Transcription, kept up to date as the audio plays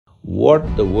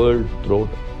What the world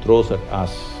throws at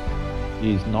us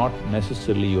is not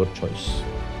necessarily your choice.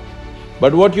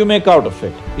 But what you make out of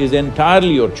it is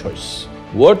entirely your choice.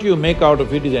 What you make out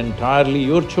of it is entirely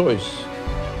your choice.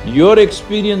 Your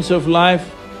experience of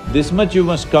life, this much you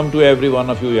must come to every one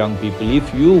of you young people,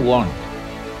 if you want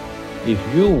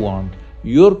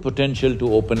your potential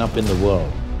to open up in the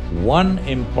world, one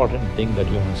important thing that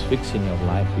you must fix in your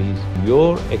life is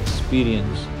your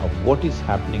experience of what is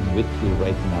happening with you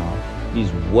right now is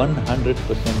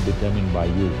 100% determined by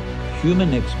you.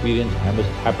 Human experience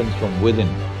happens from within,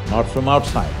 not from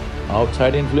outside.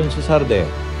 Outside influences are there.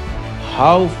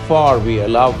 How far we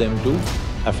allow them to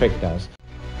affect us.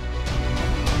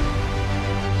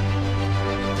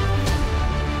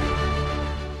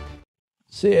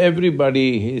 See,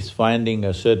 everybody is finding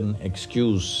a certain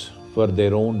excuse for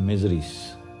their own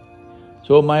miseries.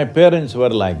 So, my parents were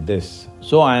like this,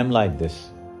 so I am like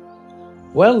this.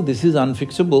 Well, this is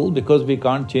unfixable because we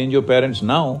can't change your parents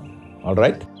now, all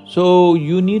right? So,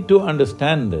 you need to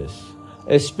understand this,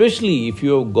 especially if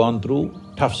you have gone through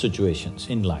tough situations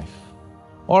in life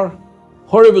or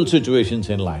horrible situations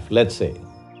in life, let's say.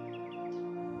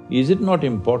 Is it not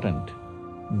important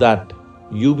that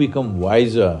you become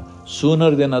wiser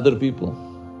sooner than other people?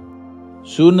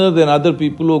 Sooner than other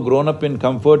people who've grown up in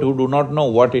comfort, who do not know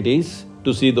what it is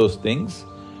to see those things?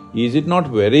 Is it not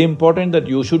very important that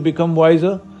you should become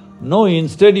wiser? No,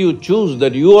 instead you choose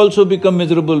that you also become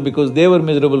miserable because they were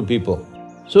miserable people.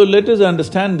 So let us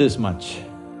understand this much.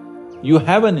 You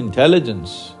have an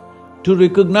intelligence to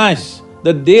recognize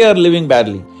that they are living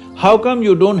badly. How come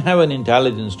you don't have an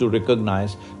intelligence to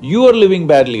recognize you are living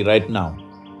badly right now?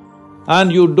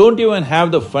 And you don't even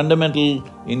have the fundamental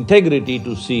integrity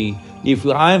to see if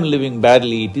I am living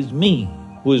badly, it is me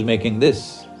who is making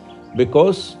this.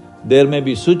 Because there may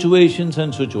be situations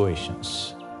and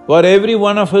situations. For every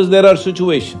one of us there are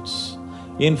situations.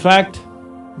 In fact,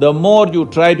 the more you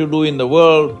try to do in the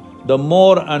world, the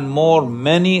more and more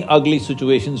many ugly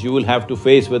situations you will have to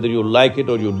face, whether you like it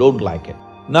or you don't like it.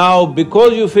 Now,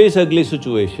 because you face ugly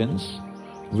situations,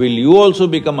 will you also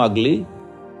become ugly?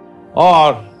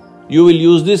 Or you will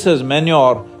use this as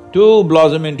manure to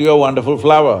blossom into a wonderful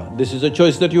flower? This is a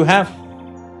choice that you have.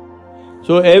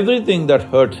 So everything that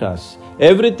hurts us,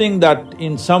 everything that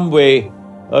in some way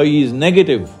is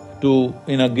negative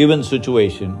in a given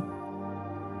situation,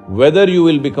 whether you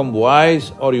will become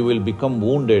wise or you will become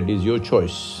wounded is your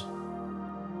choice.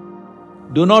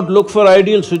 Do not look for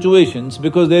ideal situations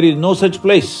because there is no such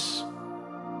place.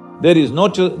 There is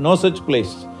no such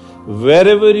place.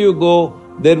 Wherever you go,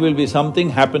 there will be something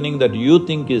happening that you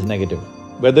think is negative.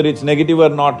 Whether it's negative or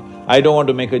not, I don't want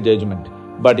to make a judgment.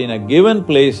 But in a given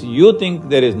place, you think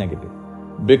there is negative.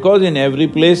 Because in every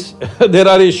place, there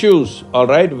are issues, all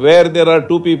right? Where there are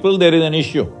two people, there is an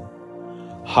issue.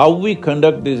 How we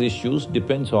conduct these issues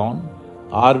depends on,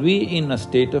 are we in a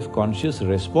state of conscious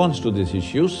response to these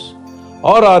issues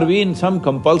or are we in some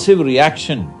compulsive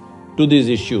reaction to these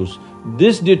issues?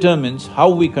 This determines how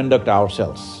we conduct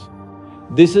ourselves.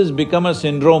 This has become a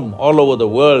syndrome all over the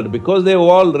world because they've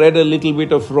all read a little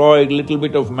bit of Freud, little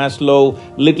bit of Maslow,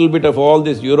 little bit of all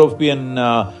this European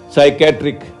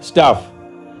psychiatric stuff.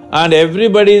 And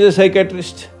everybody is a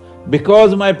psychiatrist.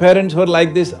 Because my parents were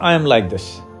like this, I am like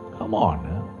this. Come on,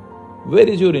 where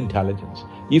is your intelligence?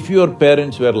 If your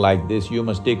parents were like this, you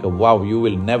must take a vow, you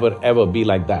will never ever be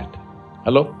like that.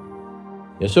 Hello?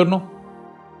 Yes or no?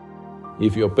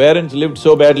 If your parents lived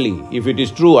so badly, if it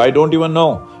is true, I don't even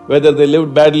know whether they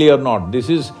lived badly or not. This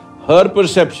is her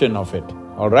perception of it,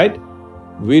 all right?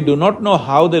 We do not know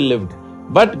how they lived,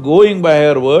 but going by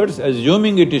her words,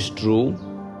 assuming it is true,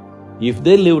 if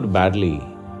they lived badly,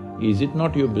 is it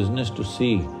not your business to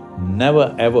see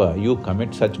never ever you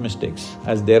commit such mistakes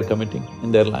as they're committing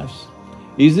in their lives?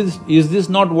 Is this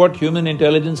not what human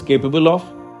intelligence is capable of?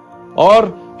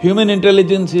 Or human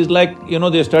intelligence is like,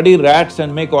 they study rats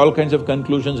and make all kinds of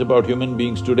conclusions about human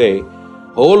beings today.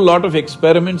 Whole lot of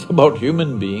experiments about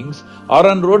human beings are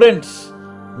on rodents.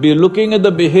 Be looking at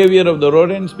the behavior of the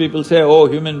rodents, people say, oh,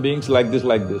 human beings like this,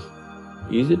 like this.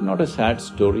 Is it not a sad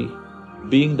story,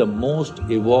 being the most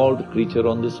evolved creature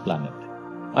on this planet?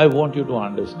 I want you to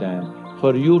understand,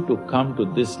 for you to come to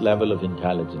this level of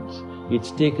intelligence,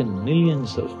 it's taken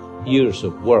millions of years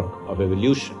of work, of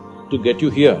evolution, to get you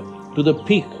here, to the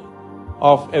peak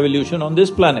of evolution on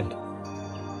this planet.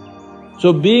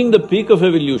 So being the peak of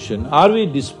evolution, are we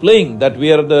displaying that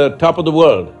we are at the top of the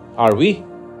world? Are we?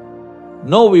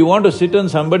 No, we want to sit on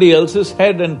somebody else's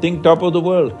head and think top of the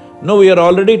world. No, we are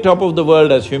already top of the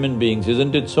world as human beings,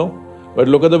 isn't it so? But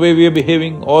look at the way we are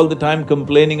behaving, all the time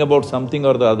complaining about something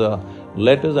or the other.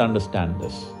 Let us understand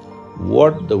this.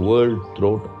 What the world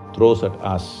throws at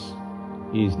us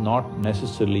is not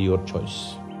necessarily your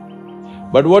choice.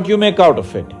 But what you make out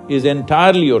of it is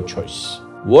entirely your choice.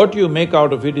 What you make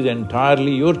out of it is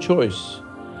entirely your choice.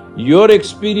 Your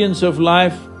experience of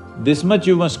life, this much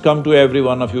you must come to every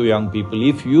one of you young people,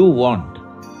 if you want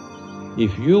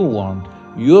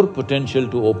your potential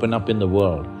to open up in the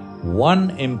world,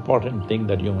 one important thing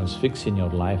that you must fix in your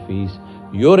life is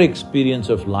your experience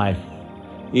of life,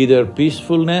 either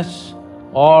peacefulness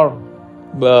or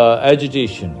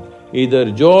agitation, either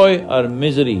joy or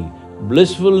misery,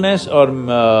 blissfulness or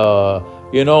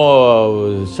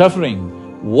suffering,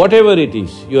 whatever it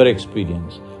is, your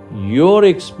experience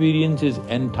is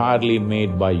entirely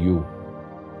made by you.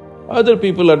 Other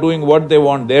people are doing what they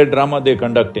want, their drama they're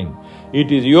conducting.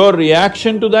 It is your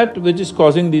reaction to that which is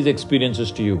causing these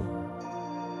experiences to you.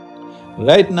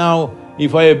 Right now,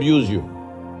 if I abuse you,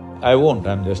 I won't,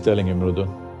 I'm just telling you, Mrudu.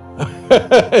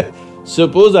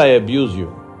 Suppose I abuse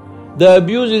you, the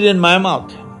abuse is in my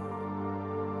mouth.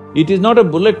 It is not a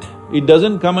bullet, it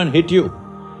doesn't come and hit you,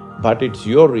 but it's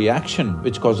your reaction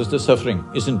which causes the suffering,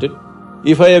 isn't it?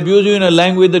 If I abuse you in a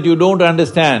language that you don't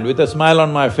understand, with a smile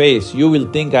on my face, you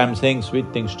will think I'm saying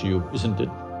sweet things to you, isn't it?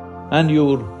 And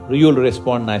you'll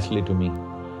respond nicely to me.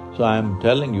 So I'm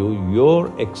telling you,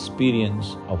 your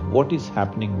experience of what is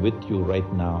happening with you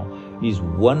right now is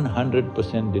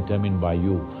 100% determined by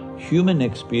you. Human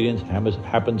experience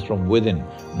happens from within,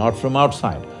 not from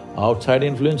outside. Outside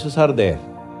influences are there.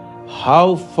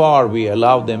 How far we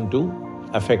allow them to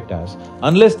affect us,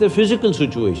 unless they're physical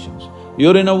situations.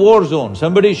 You're in a war zone,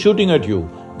 somebody is shooting at you,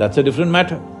 that's a different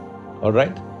matter, all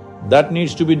right? That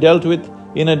needs to be dealt with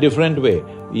in a different way.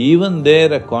 Even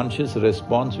there, a conscious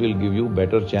response will give you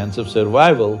better chance of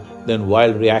survival than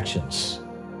wild reactions.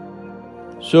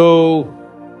 So,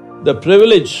 the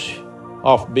privilege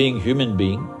of being human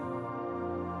being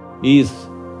is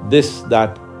this,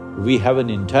 that we have an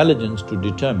intelligence to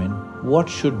determine what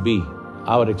should be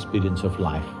our experience of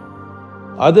life.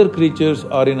 Other creatures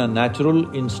are in a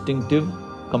natural, instinctive,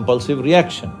 compulsive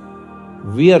reaction.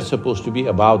 We are supposed to be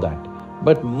above that.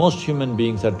 But most human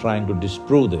beings are trying to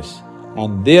disprove this,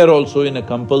 and they are also in a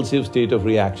compulsive state of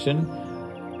reaction.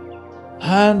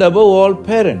 And above all,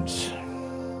 parents.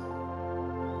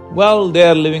 Well, they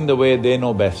are living the way they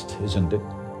know best, isn't it?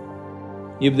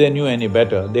 If they knew any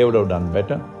better, they would have done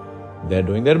better. They're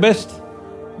doing their best.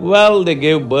 Well, they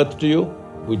gave birth to you,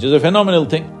 which is a phenomenal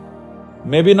thing.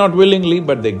 Maybe not willingly,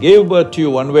 but they gave birth to you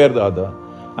one way or the other,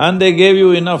 and they gave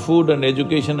you enough food and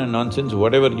education and nonsense,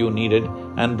 whatever you needed,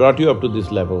 and brought you up to this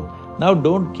level. Now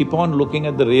don't keep on looking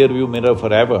at the rear view mirror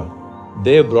forever.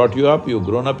 They brought you up, you've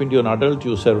grown up into an adult,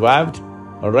 you survived,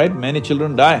 all right? Many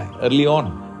children die early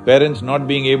on. Parents not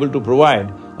being able to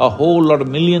provide, a whole lot of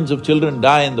millions of children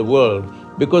die in the world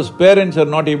because parents are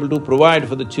not able to provide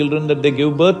for the children that they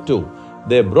give birth to.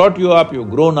 They brought you up,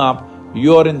 you've grown up,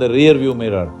 you're in the rear view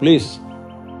mirror. Please,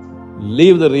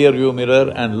 leave the rear view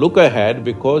mirror and look ahead,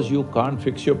 because you can't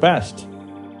fix your past.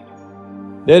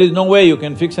 There is no way you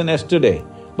can fix an yesterday,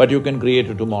 but you can create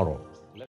a tomorrow.